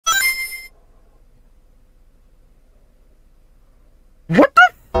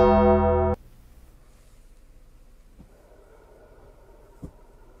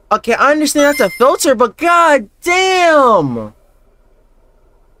Okay, I understand that's a filter, but god damn!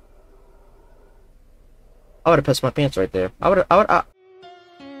 I would've pissed my pants right there. I would've,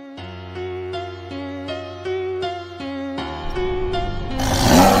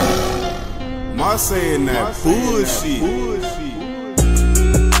 My saying that bullshit.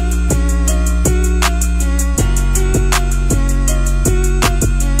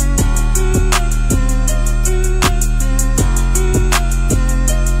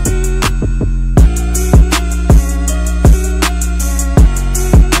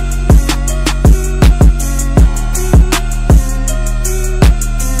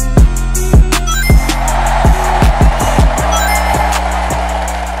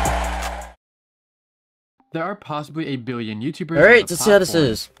 There are possibly a billion YouTubers. Alright, let's see how this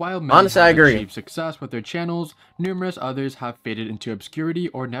is. While many Honestly, I have agree. achieved success with their channels, numerous others have faded into obscurity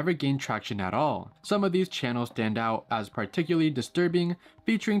or never gained traction at all. Some of these channels stand out as particularly disturbing,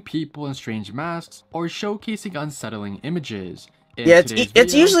 featuring people in strange masks, or showcasing unsettling images. Yeah,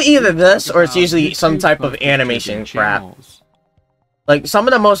 it's usually either this or it's usually some type of animation crap. Like, some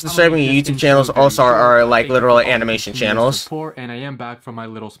of the most disturbing YouTube channels also are like literal animation channels. And I am back from my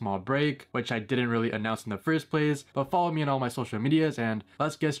little small break, which I didn't really announce in the first place, but follow me on all my social medias and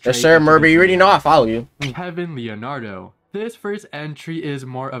let's get straight. Yes, sir, Murby, you already know I follow you. Kevin Lenardo. This first entry is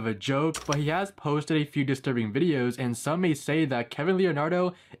more of a joke, but he has posted a few disturbing videos, and some may say that Kevin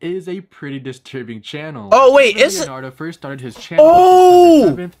Lenardo is a pretty disturbing channel. Oh wait, Kevin is it? Lenardo first started his channel Oh!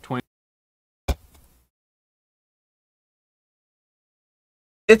 September 7th, 20.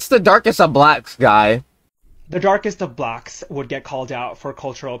 It's the Darkest of Blacks guy. The Darkest of Blacks would get called out for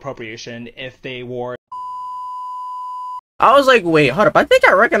cultural appropriation if they wore... I was like, wait, hold up, I think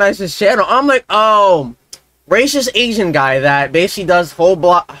I recognize this channel. I'm like, oh, racist Asian guy that basically does whole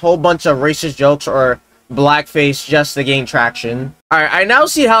bunch of racist jokes or blackface just to gain traction. Alright, I now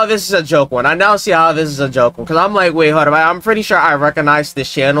see how this is a joke one. Because I'm like, wait, hold up, I'm pretty sure I recognize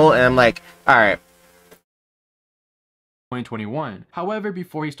this channel, and I'm like, alright. 2021. However,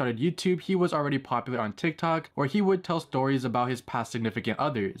 before he started YouTube, he was already popular on TikTok, where he would tell stories about his past significant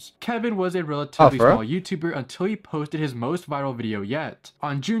others. Kevin was a relatively small YouTuber until he posted his most viral video yet.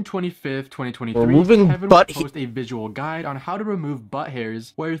 On June 25th, 2023, Kevin would post a visual guide on how to remove butt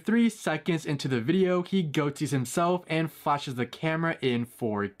hairs, where 3 seconds into the video, he goatees himself and flashes the camera in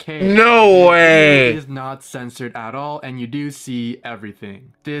 4K. No way! It is not censored at all, and you do see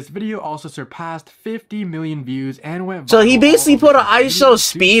everything. This video also surpassed 50 million views and went viral. So he basically put an ISO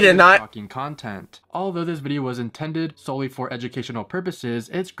speed and not content. Although this video was intended solely for educational purposes,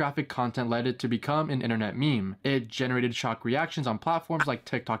 its graphic content led it to become an internet meme. It generated shock reactions on platforms like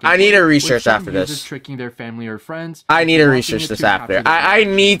TikTok. I need to research after this. Tricking their family or friends. I need to research this after. I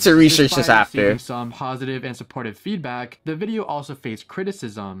need to research this after. Some positive and supportive feedback, the video also faced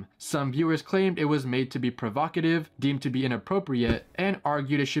criticism. Some viewers claimed it was made to be provocative, deemed to be inappropriate, and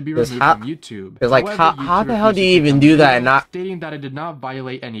argued it should be removed from YouTube. It's like, how the hell do you even do that and not... Stating that it did not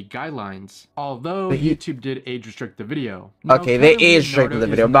violate any guidelines. Although YouTube did age restrict the video. Okay, they age restricted the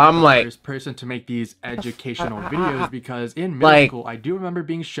video, but I'm like... first person to make these educational videos, because in middle school, I do remember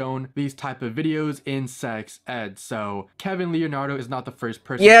being shown these type of videos in sex ed. So Kevin Lenardo is not the first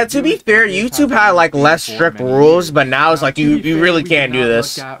person. Yeah, to be fair, YouTube had like less strict rules, but now it's like you really can't do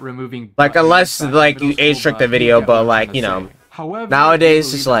this. Like unless like you age restrict the video, but like, you know. However,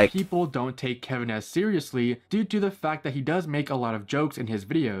 nowadays it's like people don't take Kevin as seriously due to the fact that he does make a lot of jokes in his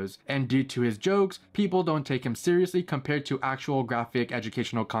videos, and due to his jokes, people don't take him seriously compared to actual graphic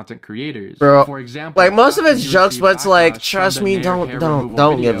educational content creators. Bro, for example, like most of his jokes, but it's like, trust me,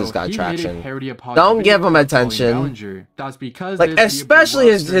 don't give this guy traction. Don't give him attention. That's because like especially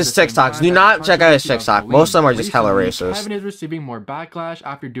his TikToks. Do not check out his TikTok. Most of them are just hella racist. Kevin is receiving more backlash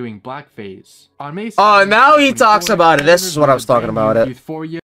after doing blackface. On May 7th, oh, now he talks about it. This is what I was talking about.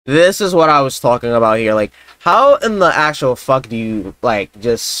 This is what I was talking about here. Like, how in the actual fuck do you like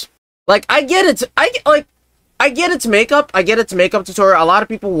just like? I get it. I get it's makeup. I get it's makeup tutorial. A lot of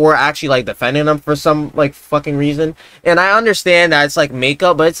people were actually like defending him for some like fucking reason, and I understand that it's like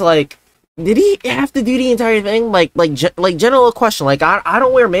makeup, but it's like, did he have to do the entire thing? Like general question. Like, I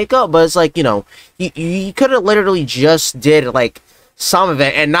don't wear makeup, but it's like, you know, he could have literally just did like some of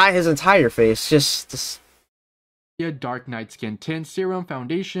it and not his entire face. Just Dark Night Skin Tint Serum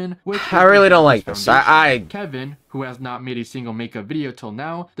Foundation, which I really don't like this. Kevin, who has not made a single makeup video till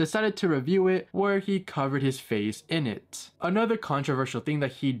now, decided to review it where he covered his face in it. Another controversial thing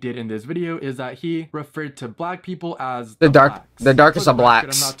that he did in this video is that he referred to black people as the darkest of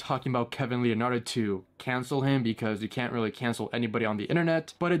blacks. I'm not talking about Kevin Leonardo to cancel him because you can't really cancel anybody on the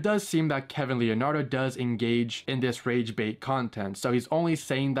internet, but it does seem that Kevin Leonardo does engage in this rage bait content, so he's only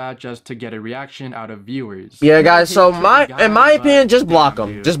saying that just to get a reaction out of viewers. Yeah, guys, so in my opinion, just block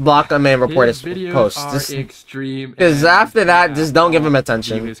him. Just block him and report his posts. Extreme, because after that, just don't give him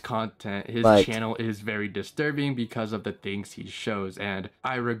attention. His content, his channel is very disturbing because of the things he shows, and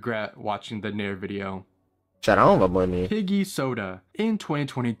I regret watching the Nair video. Shut up, me. Piggysoda. In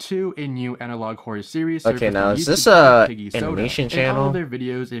 2022, a new analog horror series. Okay, now is this a animation channel? In all their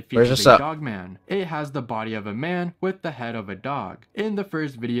videos, it features a dog man. It has the body of a man with the head of a dog. In the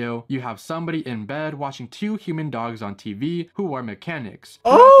first video, you have somebody in bed watching two human dogs on TV who are mechanics.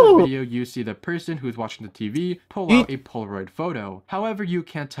 Oh! In the video, you see the person who's watching the TV pull out a Polaroid photo. However, you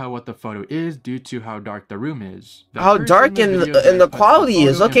can't tell what the photo is due to how dark the room is. How dark and the quality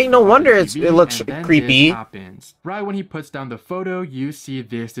is. Okay, no wonder it looks creepy. Right when he puts down the photo, you see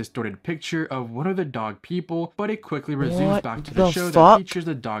this distorted picture of one of the dog people, but it quickly resumes back to the show that features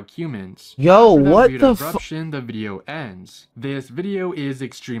the dog humans. Yo, what the fuck? The video ends. This video is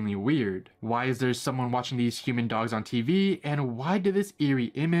extremely weird. Why is there someone watching these human dogs on TV, and why did this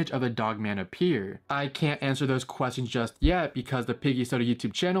eerie image of the dog man appear? I can't answer those questions just yet because the Piggysoda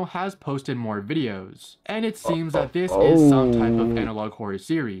YouTube channel has posted more videos, and it seems that this is some type of analog horror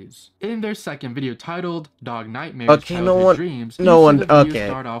series. In their second video titled Dog Nightmares, Dreams,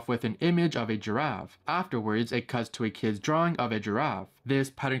 start off with an image of a giraffe. Afterwards, it cuts to a kid's drawing of a giraffe.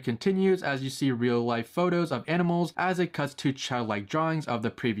 This pattern continues as you see real-life photos of animals as it cuts to childlike drawings of the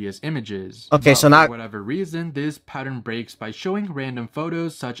previous images. Okay, so for whatever reason, this pattern breaks by showing random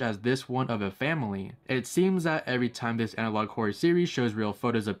photos such as this one of a family. It seems that every time this analog horror series shows real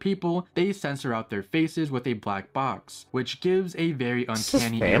photos of people, they censor out their faces with a black box, which gives a very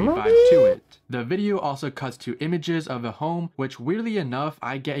uncanny vibe to it. The video also cuts to images of a home, which weirdly enough,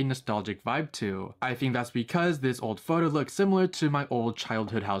 I get a nostalgic vibe to. I think that's because this old photo looks similar to my old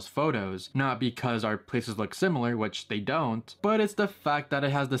childhood house photos. Not because our places look similar, which they don't, but it's the fact that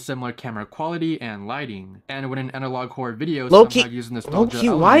it has the similar camera quality and lighting. And when an analog horror video somehow uses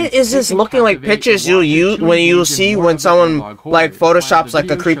nostalgia why is this looking like pictures you use when you see when someone like photoshops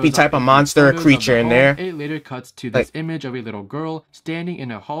like a creepy type of monster or creature in there? It later cuts to this image of a little girl standing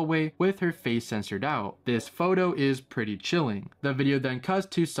in a hallway with her face censored out. This photo is pretty chilling. The video then cuts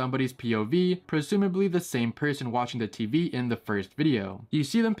to somebody's POV, presumably the same person watching the TV in the first video. You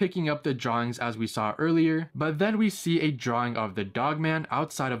see them picking up the drawings as we saw earlier, but then we see a drawing of the dog man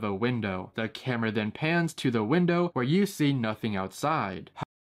outside of a window. The camera then pans to the window where you see nothing outside.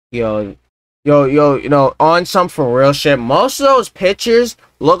 Yo, you know, on some for real shit, most of those pictures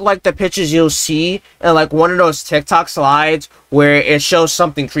look like the pictures you'll see in like one of those TikTok slides where it shows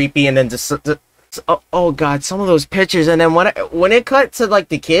something creepy and then just oh god, some of those pictures, and then when it cut to like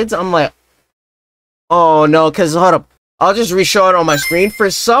the kids, I'm like, oh no, because hold up, I'll just re-show it on my screen.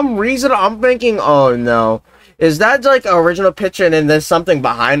 For some reason, I'm thinking, oh no, is that like an original picture and then there's something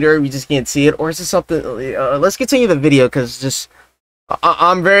behind her, we just can't see it, or is it something? Let's continue the video because just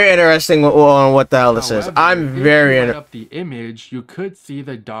I'm very interested on what the hell this is. I'm very interested. Up the image, you could see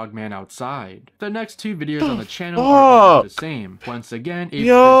the dog man outside. The next two videos on the channel are the same. Once again, these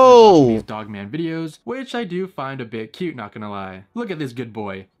dog man videos, which I do find a bit cute, not gonna lie. Look at this good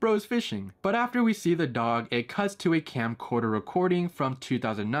boy. Bro's fishing. But after we see the dog, it cuts to a camcorder recording from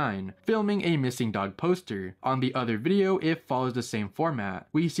 2009, filming a missing dog poster. On the other video, it follows the same format.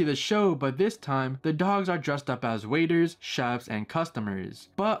 We see the show, but this time, the dogs are dressed up as waiters, chefs, and customers.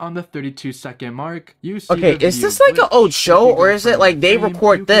 But on the 32-second mark, you see is this like an old show, or is it like they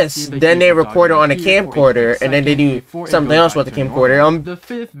record this, then they record it on a camcorder, and then they do something else with the camcorder? The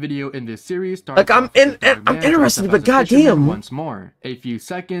fifth video in this series starts like I'm interested, but goddamn. Once more, a few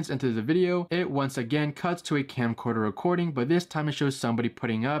seconds into the video, it once again cuts to a camcorder recording, but this time it shows somebody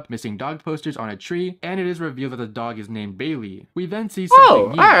putting up missing dog posters on a tree, and it is revealed that the dog is named Bailey. We then see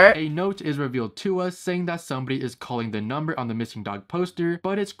something new. A note is revealed to us saying that somebody is calling the number on the missing dog poster,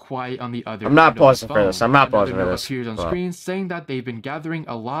 but it's quiet on the other. I'm not pausing for this. I'm not pausing for this. Appears on screen saying that they've been gathering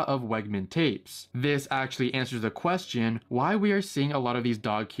a lot of Wegman tapes. This actually answers the question why we are seeing a lot of these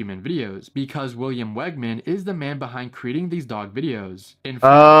dog human videos, because William Wegman is the man behind creating these dog videos. In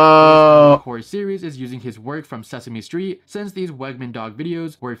fact, this horror series is using his work from Sesame Street, since these Wegman dog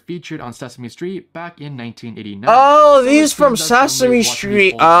videos were featured on Sesame Street back in 1989. Oh, these from Sesame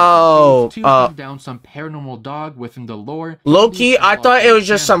Street. Oh, to hunt down some paranormal dog within the lore. Loki, I thought it was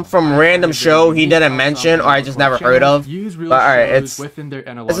just some from random show he didn't mention or I just never heard of. But alright, it's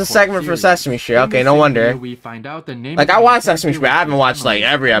a segment for Sesame Street. Okay, no wonder. Like, I watch Sesame Street, I haven't watched like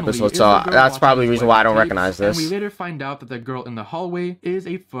every episode, so that's probably the reason why I don't recognize this. And we later find out that the girl in the hallway is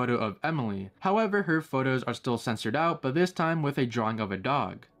a photo of Emily. However, her photos are still censored out, but this time with a drawing of a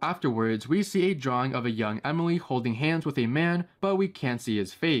dog. Afterwards, we see a drawing of a young Emily holding hands with a man, but we can't see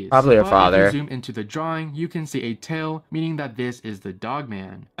his face. Probably her father. If you zoom into the drawing, you can see a tail, meaning that this is the dog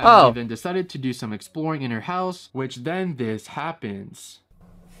man. Emily then decided to do some exploring in her house, which then this happens.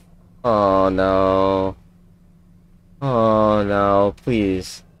 Oh no. Oh no,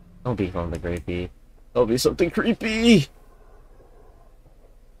 please. Don't be something creepy. Don't be something creepy.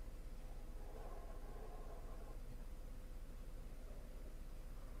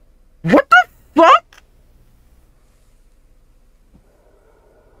 What the fuck?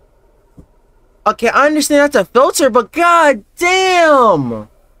 Okay, I understand that's a filter, but god damn!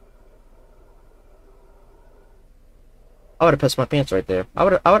 I would have pissed my pants right there. I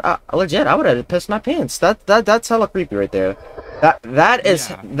would have pissed my pants. That's hella creepy right there. That is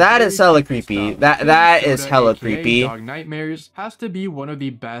hella creepy. That is hella creepy. Dog Nightmares has to be one of the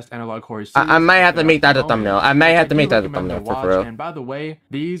best analog horror series. I might have to make that a thumbnail. I might have to make that a thumbnail for real. And by the way,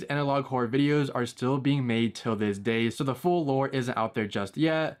 these analog horror videos are still being made till this day, so the full lore isn't out there just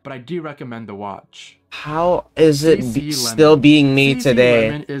yet, but I do recommend the watch. How is it still being made today?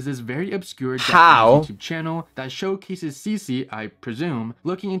 Lemon is this very obscure YouTube channel that showcases CeeCee, I presume,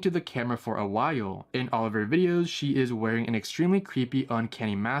 looking into the camera for a while. In all of her videos, she is wearing an extremely creepy,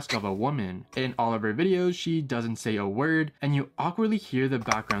 uncanny mask of a woman. In all of her videos, she doesn't say a word, and you awkwardly hear the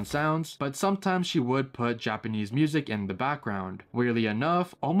background sounds, but sometimes she would put Japanese music in the background. Weirdly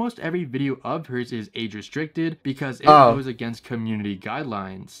enough, almost every video of hers is age restricted because it goes against community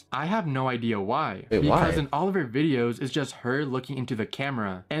guidelines. I have no idea why. Because in all of her videos, it's just her looking into the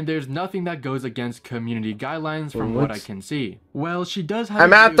camera, and there's nothing that goes against community guidelines from what I can see. Well, she does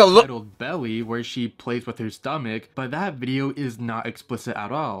have a video titled Belly, where she plays with her stomach, but that video is not explicit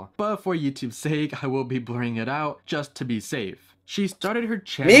at all. But for YouTube's sake, I will be blurring it out, just to be safe. She started her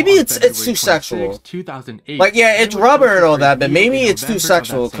channel. Maybe it's too sexual. 2008. Like, yeah, it's rubber and all that, but maybe it's too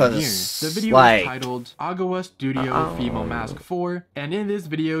sexual because the video is titled Agawa Studio Female Mask 4, and in this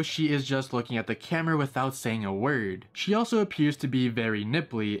video she is just looking at the camera without saying a word. She also appears to be very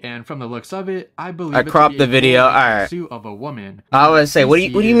nipply, and from the looks of it, I believe I cropped the video. Alright. Suit of a woman. I would say, what do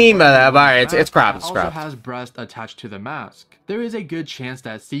you mean by that? Alright, it's cropped. It's cropped. Also has breast attached to the mask. There is a good chance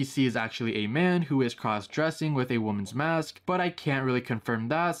that CeeCee is actually a man who is cross-dressing with a woman's mask, but I can't really confirm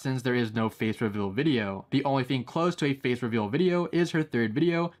that since there is no face reveal video. The only thing close to a face reveal video is her third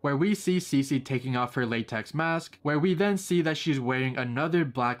video, where we see CeeCee taking off her latex mask, where we then see that she's wearing another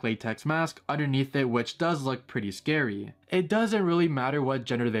black latex mask underneath it, which does look pretty scary. It doesn't really matter what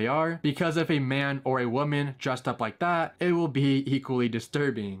gender they are, because if a man or a woman dressed up like that, it will be equally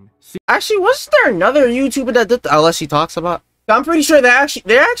disturbing. Actually, wasn't there another YouTuber that did unless he talks about? I'm pretty sure they're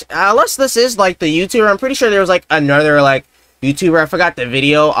actually unless this is like the YouTuber, I'm pretty sure there was like another like YouTuber. I forgot the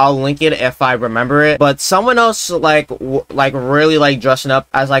video. I'll link it if I remember it. But someone else like really like dressing up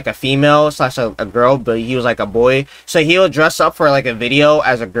as like a female slash a girl, but he was like a boy. So he would dress up for like a video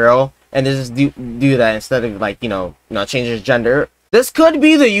as a girl and just do that instead of like you know change his gender. This could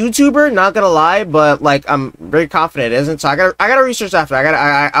be the YouTuber, not gonna lie, but like I'm very confident it isn't. So I gotta research after.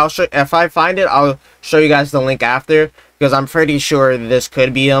 I'll show if I find it. I'll show you guys the link after because I'm pretty sure this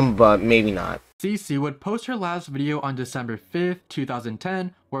could be him, but maybe not. CeeCee would post her last video on December 5th,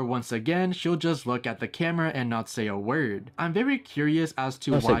 2010, where once again, she'll just look at the camera and not say a word. I'm very curious as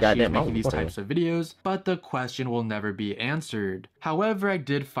to why she is making these types of videos, but the question will never be answered. However, I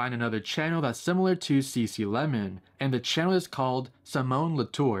did find another channel that's similar to CeeCee Lemon, and the channel is called Simone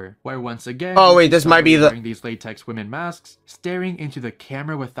Latour, where once again, this might be wearing these latex women masks, staring into the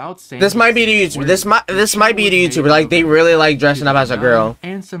camera without saying. This might be the YouTuber. This might be the YouTuber. Like they really like dressing up as a girl.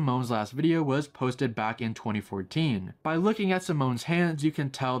 And Simone's last video was posted back in 2014. By looking at Simone's hands, you can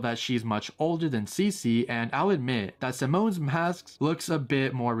tell that she's much older than CeeCee, and I'll admit that Simone's mask looks a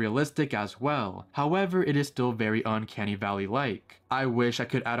bit more realistic as well. However, it is still very Uncanny Valley-like. I wish I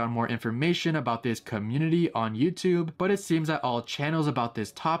could add on more information about this community on YouTube, but it seems that all channels about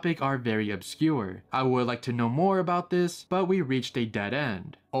this topic are very obscure. I would like to know more about this, but we reached a dead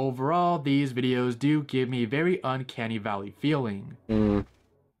end. Overall, these videos do give me a very Uncanny Valley feeling.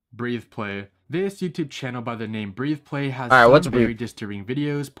 Breathplay. This YouTube channel by the name breathplay has some very disturbing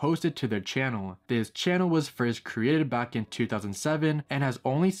videos posted to their channel. This channel was first created back in 2007 and has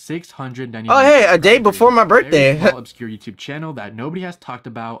only 699. Oh hey, a day before my birthday. Very small, obscure YouTube channel that nobody has talked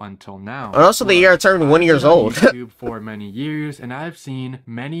about until now. And also the year I turned 1 year old. YouTube for many years and I've seen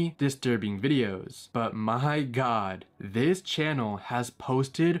many disturbing videos, but my god, this channel has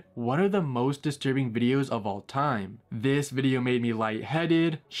posted one of the most disturbing videos of all time. This video made me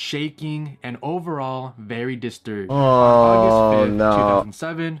lightheaded, shaking, and overall very disturbed. Oh, on August 5th, no.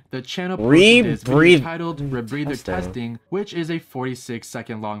 2007, the channel posted this video titled Rebreather Testing, which is a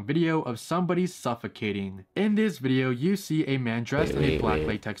 46-second long video of somebody suffocating. In this video, you see a man dressed in a black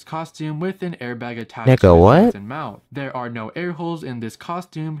latex costume with an airbag attached to his nose and mouth. There are no air holes in this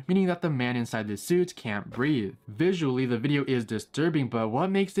costume, meaning that the man inside the suit can't breathe. Visually, the video is disturbing, but what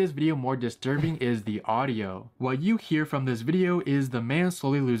makes this video more disturbing is the audio. What you hear from this video is the man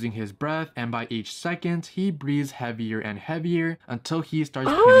slowly losing his breath, and by each second, he breathes heavier and heavier until he starts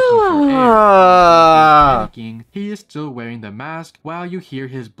panicking for air. Panicking, he is still wearing the mask while you hear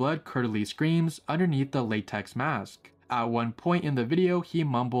his blood-curdling screams underneath the latex mask. At one point in the video, he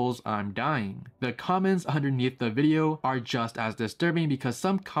mumbles, "I'm dying." The comments underneath the video are just as disturbing because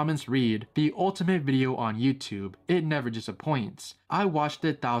some comments read, "The ultimate video on YouTube. It never disappoints. I watched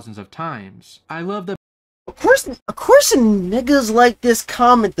it thousands of times. I love the..." Of course niggas like this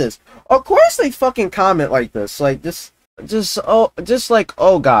comment this. Of course they fucking comment like this. Like just like,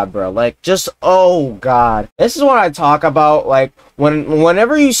 oh god, bro, like just oh god. This is what I talk about, like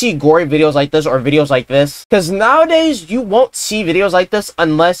whenever you see gory videos like this or videos like this, because nowadays you won't see videos like this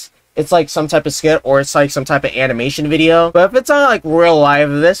unless it's like some type of skit or it's like some type of animation video. But if it's on like real life,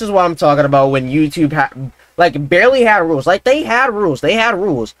 this is what I'm talking about. When YouTube barely had rules. Like they had rules,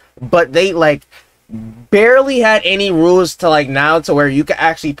 but they like barely had any rules to like now to where you could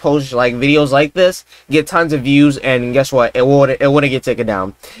actually post like videos like this, get tons of views, and guess what, it wouldn't get taken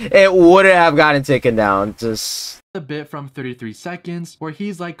down. It wouldn't have gotten taken down. Just a bit from 33 seconds where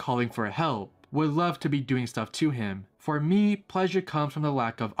he's like calling for help. Would love to be doing stuff to him. For me, pleasure comes from the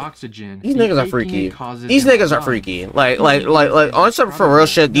lack of oxygen. These niggas are freaky. These niggas are freaky. Like on some for real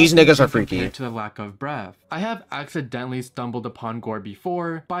shit, these niggas are freaky. To the lack of breath. I have accidentally stumbled upon gore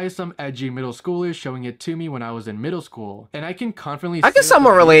before by some edgy middle schoolers showing it to me when I was in middle school, and I can confidently I can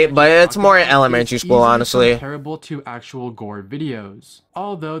somewhat relate, but it's more in elementary school, honestly. Comparable to actual gore videos.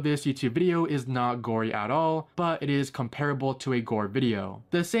 Although this YouTube video is not gory at all, but it is comparable to a gore video.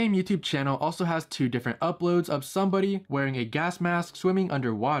 The same YouTube channel also has two different uploads of somebody wearing a gas mask swimming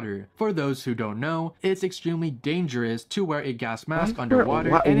underwater. For those who don't know, it's extremely dangerous to wear a gas mask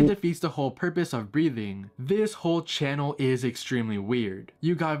underwater, and it defeats the whole purpose of breathing. This whole channel is extremely weird.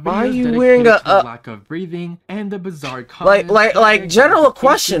 You got videos dedicated to the lack of breathing and the bizarre comments. Like general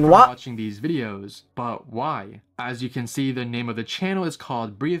question, why watching these videos, but why? As you can see, the name of the channel is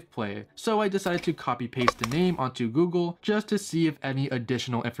called breathplay, so I decided to copy paste the name onto Google just to see if any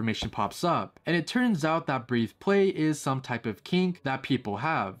additional information pops up, and it turns out that breathplay is some type of kink that people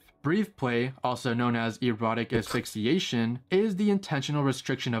have. Breathplay, also known as erotic asphyxiation, is the intentional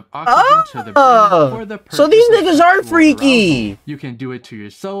restriction of oxygen to the breath for the purpose so these niggas are freaky. Arousal. You can do it to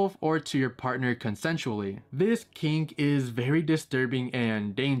yourself or to your partner consensually. This kink is very disturbing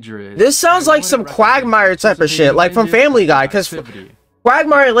and dangerous. This sounds like some Quagmire type of shit, like from Family Guy, because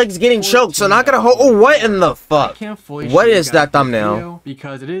Quagmire likes getting choked, so not gonna hold. Oh, what in the fuck? What is that thumbnail?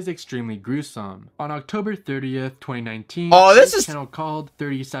 Because it is extremely gruesome. On October 30th, 2019, this channel called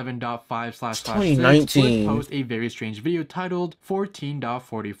 37.5/2019 would post a very strange video titled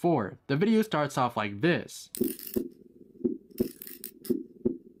 14.44. The video starts off like this.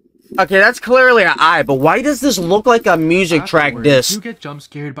 Okay, that's clearly an eye, but why does this look like a music track disc? You get jump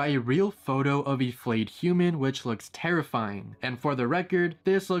scared by a real photo of a flayed human, which looks terrifying. And for the record,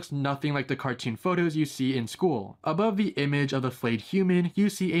 this looks nothing like the cartoon photos you see in school. Above the image of the flayed human, you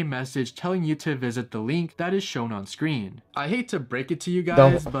see a message telling you to visit the link that is shown on screen. I hate to break it to you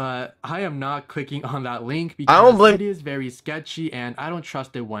guys, but I am not clicking on that link because it is very sketchy and I don't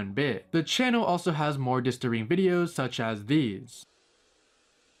trust it one bit. The channel also has more disturbing videos such as these.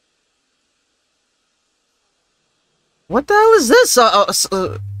 What the hell is this? Us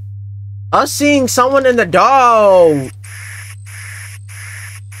seeing someone in the dog.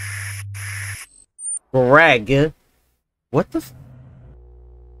 Greg. What the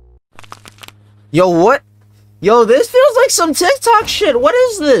Yo, what? Yo, this feels like some TikTok shit. What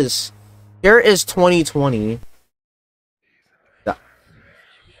is this? Here is 2020.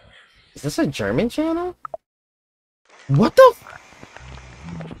 Is this a German channel? What the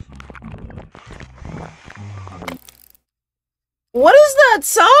What is that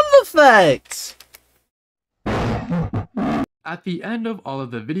sound effect? At the end of all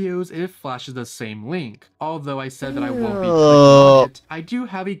of the videos, it flashes the same link. Although I said that I won't be clicking on it, I do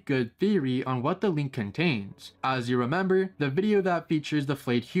have a good theory on what the link contains. As you remember, the video that features the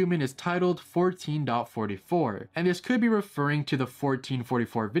flayed human is titled 14.44, and this could be referring to the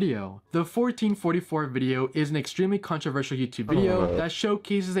 1444 video. The 1444 video is an extremely controversial YouTube video that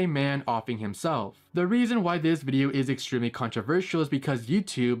showcases a man offing himself. The reason why this video is extremely controversial is because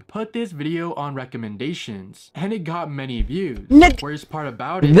YouTube put this video on recommendations, and it got many views. Worst part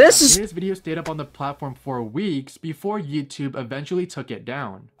about it is this video stayed up on the platform for weeks before YouTube eventually took it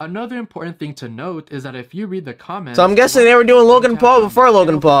down. Another important thing to note is that if you read the comments, so I'm guessing they were doing Logan Paul before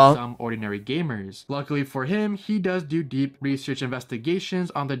Logan Paul. Some ordinary gamers. Luckily for him, he does do deep research investigations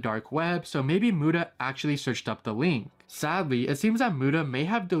on the dark web, so maybe Muda actually searched up the link. Sadly, it seems that Muda may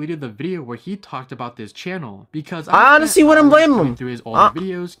have deleted the video where he talked about this channel, because I honestly wouldn't blame him. Through his older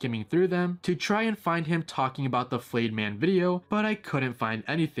videos, skimming through them to try and find him talking about the flayed man video, but I couldn't find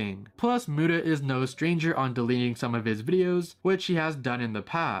anything. Plus, Muda is no stranger on deleting some of his videos, which he has done in the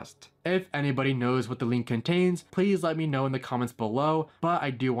past. If anybody knows what the link contains, please let me know in the comments below, but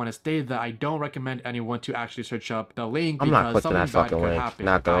I do want to state that I don't recommend anyone to actually search up the link because something bad could happen.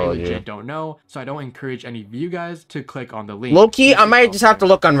 I legit don't know, so I don't encourage any of you guys to click on the link. Low-key, I might just have to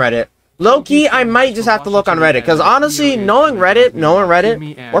look on Reddit. Low-key, I might just have to look on Reddit, because honestly, knowing Reddit,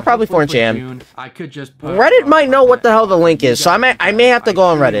 we're probably 4chan. Reddit might know what the hell the link is, so I may have to go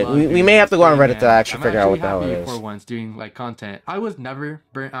on Reddit. We may have to go on Reddit to actually figure out what the hell it is. For once doing like content. I was never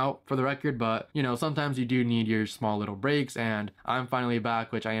burnt out, for the record, but you know, sometimes you do need your small little breaks, and I'm finally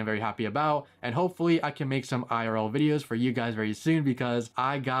back, which I am very happy about, and hopefully I can make some IRL videos for you guys very soon, because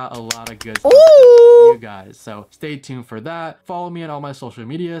I got a lot of good stuff for you guys. So stay tuned for that. Follow me on all my social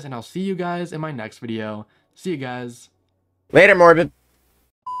medias, and I'll see you guys in my next video. See you guys later. Morbid.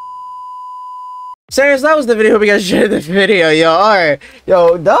 Serious, that was the video. Hope you guys shared this video. Yo, alright.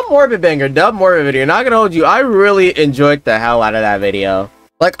 Yo, dub morbid banger, dub morbid video. Not gonna hold you, I really enjoyed the hell out of that video.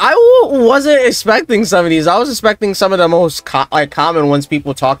 Like, I wasn't expecting some of these. I was expecting some of the most common ones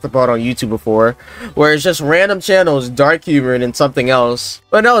people talked about on YouTube before, where it's just random channels, dark humor, and then something else.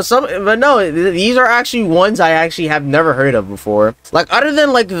 But no, these are actually ones I actually have never heard of before. Like, other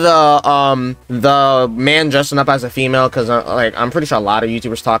than like the man dressing up as a female, because like I'm pretty sure a lot of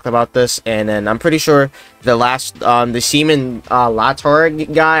YouTubers talked about this, and then I'm pretty sure the last the Seaman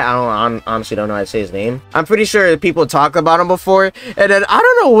Lator guy, I honestly don't know how to say his name. I'm pretty sure people talked about him before, and then I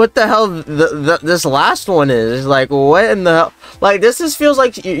don't know what the hell this last one is. Like, what in the hell? Like, this just feels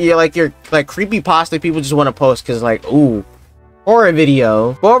like you're like creepypasta people just want to post because like, ooh, horror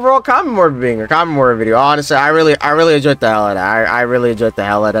video. But overall, common morbid video. Honestly, I really enjoyed the hell out of that. I really enjoyed the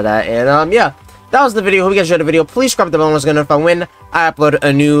hell out of that. And yeah, that was the video. Hope you guys enjoyed the video. Please subscribe to the bell once again if I win. I upload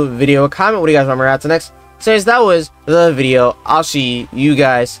a new video. Comment what do you guys want me to react to next. Says that was the video. I'll see you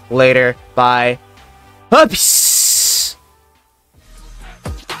guys later. Bye. Peace.